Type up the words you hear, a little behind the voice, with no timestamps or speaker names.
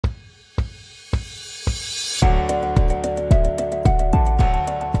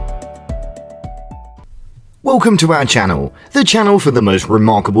Welcome to our channel, the channel for the most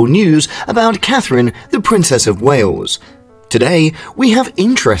remarkable news about Catherine, the Princess of Wales. Today, we have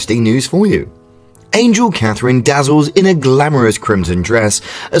interesting news for you. Angel Catherine dazzles in a glamorous crimson dress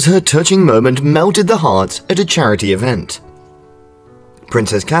as her touching moment melted the hearts at a charity event.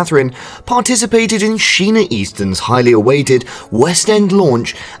 Princess Catherine participated in Sheena Easton's highly awaited West End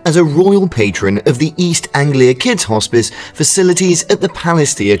launch as a royal patron of the East Anglia Kids Hospice facilities at the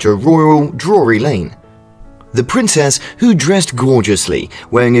Palace Theatre Royal, Drury Lane. The princess, who dressed gorgeously,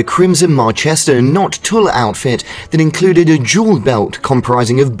 wearing a crimson Marchesa Notte tulle outfit that included a jeweled belt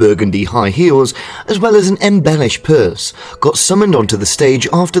comprising of burgundy high heels, as well as an embellished purse, got summoned onto the stage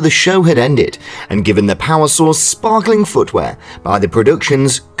after the show had ended and given the power source sparkling footwear by the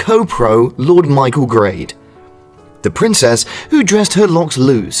production's co-pro Lord Michael Grade. The princess, who dressed her locks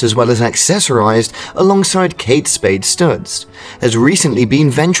loose as well as accessorized alongside Kate Spade studs, has recently been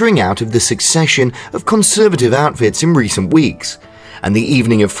venturing out of the succession of conservative outfits in recent weeks, and the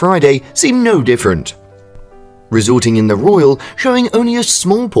evening of Friday seemed no different, resulting in the royal showing only a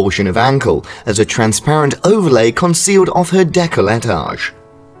small portion of ankle as a transparent overlay concealed off her décolletage.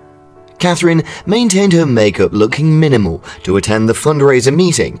 Catherine maintained her makeup looking minimal to attend the fundraiser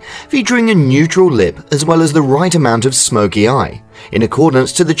meeting, featuring a neutral lip as well as the right amount of smoky eye. In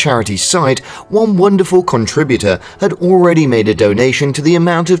accordance to the charity's site, one wonderful contributor had already made a donation to the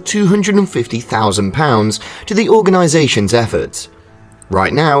amount of £250,000 to the organisation's efforts.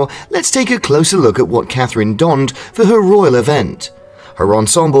 Right now, let's take a closer look at what Catherine donned for her royal event. Her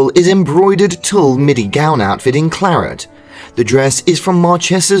ensemble is embroidered tulle midi gown outfit in claret. The dress is from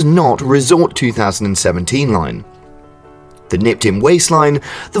Marchesa Notte Resort 2017 line. The nipped-in waistline,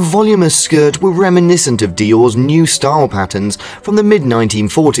 the voluminous skirt were reminiscent of Dior's new style patterns from the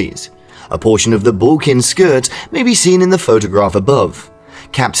mid-1940s. A portion of the bulk-in skirt may be seen in the photograph above.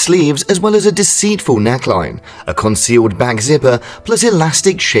 Capped sleeves as well as a deceitful neckline, a concealed back zipper plus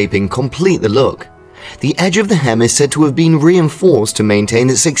elastic shaping complete the look. The edge of the hem is said to have been reinforced to maintain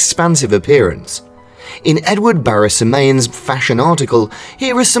its expansive appearance. In Edward Barris-Semain's fashion article,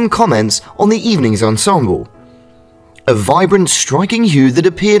 here are some comments on the evening's ensemble. A vibrant, striking hue that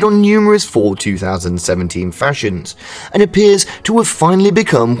appeared on numerous fall 2017 fashions, and appears to have finally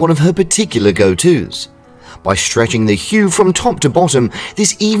become one of her particular go-tos. By stretching the hue from top to bottom,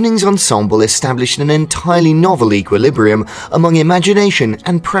 this evening's ensemble established an entirely novel equilibrium among imagination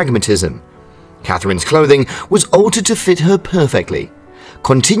and pragmatism. Catherine's clothing was altered to fit her perfectly.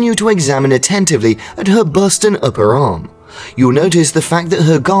 Continue to examine attentively at her bust and upper arm. You'll notice the fact that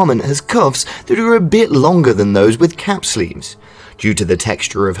her garment has cuffs that are a bit longer than those with cap sleeves. Due to the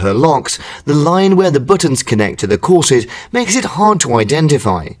texture of her locks, the line where the buttons connect to the corset makes it hard to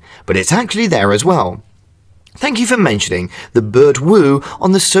identify, but it's actually there as well. Thank you for mentioning the Bert Wu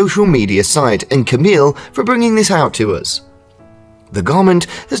on the social media site and Camille for bringing this out to us. The garment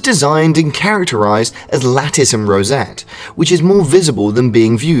is designed and characterized as lattice and rosette, which is more visible than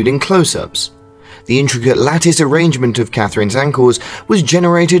being viewed in close-ups. The intricate lattice arrangement of Catherine's ankles was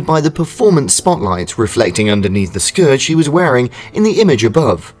generated by the performance spotlights reflecting underneath the skirt she was wearing in the image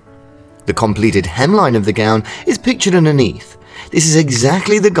above. The completed hemline of the gown is pictured underneath. This is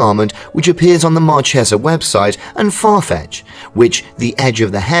exactly the garment which appears on the Marchesa website and Farfetch, which the edge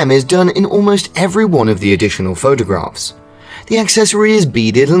of the hem is done in almost every one of the additional photographs. The accessory is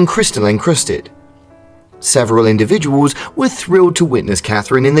beaded and crystal encrusted. Several individuals were thrilled to witness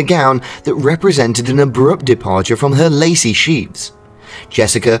Catherine in the gown that represented an abrupt departure from her lacy sheaths.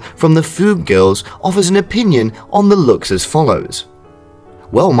 Jessica from the Food Girls offers an opinion on the looks as follows.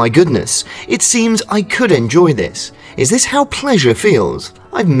 Well, my goodness, it seems I could enjoy this. Is this how pleasure feels?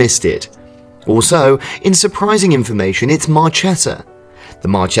 I've missed it. Also, in surprising information, it's Marchesa. The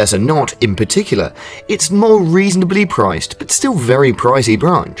Marchesa Notte in particular, it's more reasonably priced but still very pricey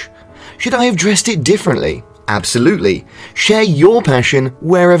branch. Should I have dressed it differently? Absolutely. Share your passion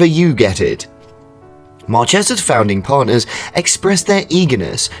wherever you get it. Marchesa's founding partners expressed their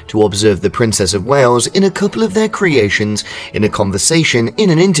eagerness to observe the Princess of Wales in a couple of their creations in a conversation in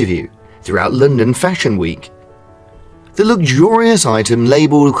an interview throughout London Fashion Week. The luxurious item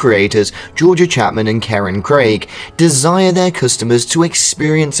label creators Georgia Chapman and Karen Craig desire their customers to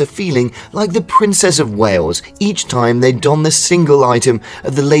experience a feeling like the Princess of Wales each time they don the single item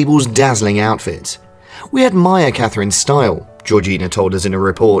of the label's dazzling outfits. We admire Catherine's style, Georgina told us in a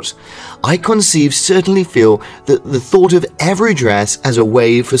report. I certainly feel that the thought of every dress as a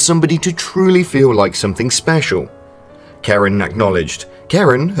way for somebody to truly feel like something special. Karen acknowledged.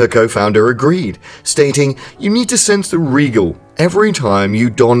 Karen, her co-founder, agreed, stating, "You need to sense the regal every time you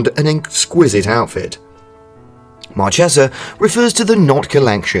donned an exquisite outfit." Marchesa refers to the Notte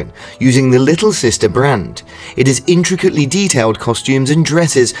collection, using the Little Sister brand. It is intricately detailed costumes and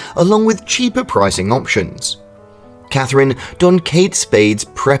dresses, along with cheaper pricing options. Catherine donned Kate Spade's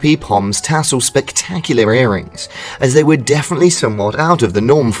preppy Pom's tassel spectacular earrings, as they were definitely somewhat out of the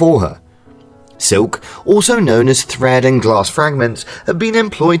norm for her. Silk, also known as thread and glass fragments, have been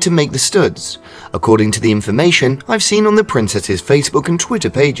employed to make the studs, according to the information I've seen on the princess's Facebook and Twitter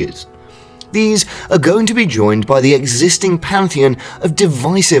pages. These are going to be joined by the existing pantheon of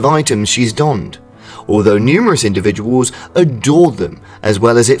divisive items she's donned, although numerous individuals adored them, as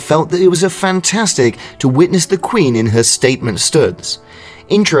well as it felt that it was fantastic to witness the Queen in her statement studs.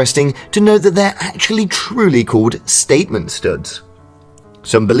 Interesting to note that they're actually truly called statement studs.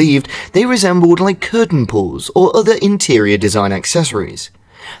 Some believed they resembled like curtain pulls or other interior design accessories.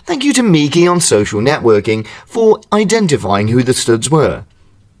 Thank you to Miki on social networking for identifying who the studs were.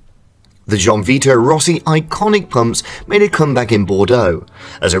 The Gianvito Rossi iconic pumps made a comeback in Bordeaux,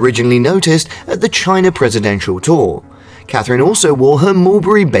 as originally noticed at the China presidential tour. Catherine also wore her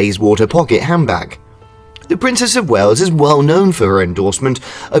Mulberry Bayswater pocket handbag. The Princess of Wales is well known for her endorsement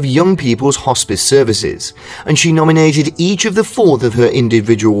of young people's hospice services, and she nominated each of the fourth of her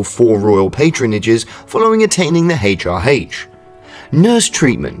individual 4 royal patronages following attaining the HRH. Nurse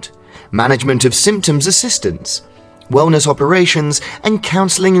treatment, management of symptoms assistance, wellness operations, and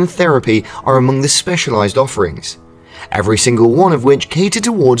counseling and therapy are among the specialized offerings, every single one of which cater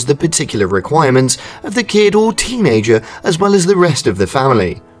towards the particular requirements of the kid or teenager as well as the rest of the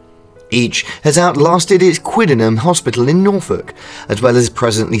family. Each has outlasted its Quiddenham Hospital in Norfolk, as well as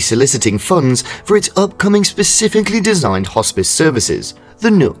presently soliciting funds for its upcoming specifically designed hospice services,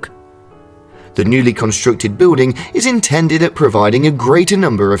 the Nook. The newly constructed building is intended at providing a greater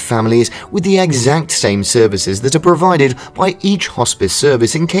number of families with the exact same services that are provided by each hospice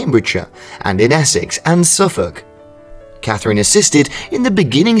service in Cambridgeshire and in Essex and Suffolk. Catherine assisted in the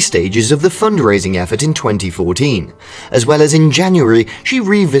beginning stages of the fundraising effort in 2014, as well as in January she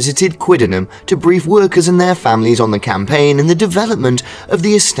revisited Quiddenham to brief workers and their families on the campaign and the development of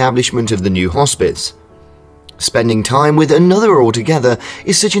the establishment of the new hospice. Spending time with another altogether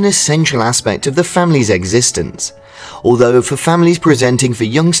is such an essential aspect of the family's existence. Although for families presenting for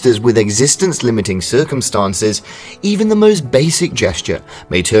youngsters with existence-limiting circumstances, even the most basic gesture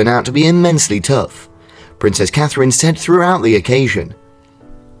may turn out to be immensely tough, Princess Catherine said throughout the occasion.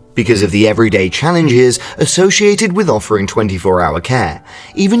 Because of the everyday challenges associated with offering 24-hour care,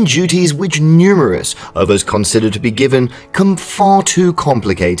 even duties which numerous of us consider to be given come far too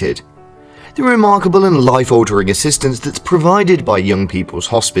complicated. The remarkable and life-altering assistance that's provided by Young People's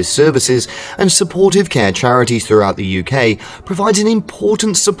Hospice Services and supportive care charities throughout the UK provides an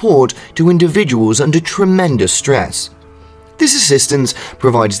important support to individuals under tremendous stress. This assistance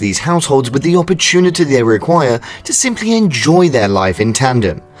provides these households with the opportunity they require to simply enjoy their life in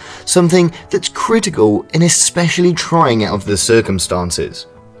tandem, something that's critical and especially trying out of the circumstances.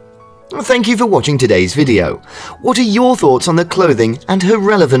 Thank you for watching today's video. What are your thoughts on the clothing and her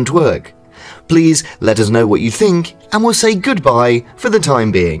relevant work? Please let us know what you think, and we'll say goodbye for the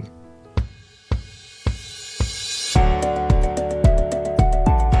time being.